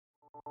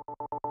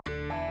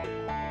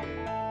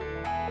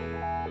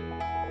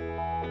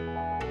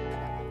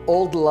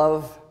Old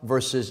love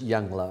versus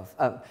young love.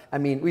 I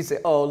mean, we say,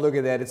 oh, look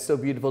at that, it's so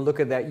beautiful. Look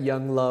at that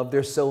young love,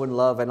 they're so in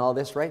love and all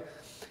this, right?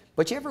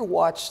 But you ever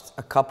watched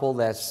a couple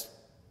that's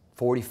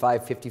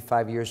 45,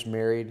 55 years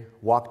married,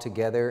 walk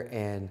together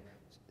and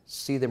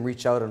see them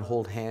reach out and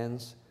hold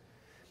hands?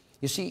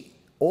 You see,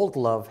 old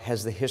love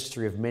has the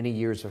history of many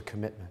years of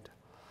commitment.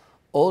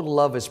 Old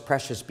love is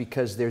precious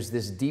because there's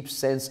this deep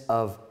sense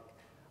of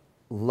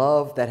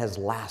love that has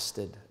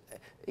lasted.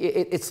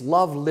 It's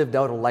love lived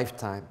out a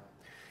lifetime.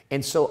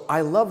 And so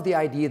I love the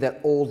idea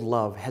that old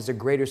love has a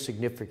greater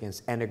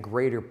significance and a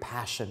greater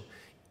passion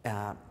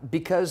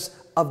because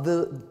of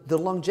the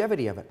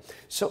longevity of it.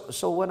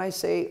 So when I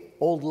say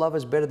old love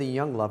is better than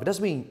young love, it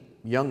doesn't mean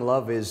young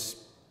love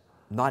is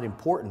not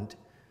important,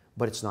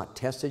 but it's not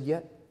tested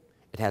yet,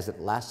 it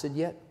hasn't lasted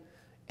yet,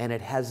 and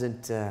it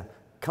hasn't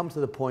come to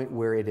the point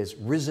where it has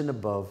risen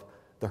above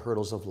the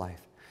hurdles of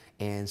life.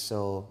 And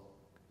so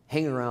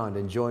hang around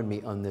and join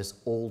me on this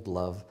old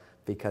love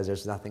because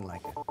there's nothing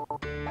like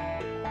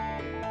it.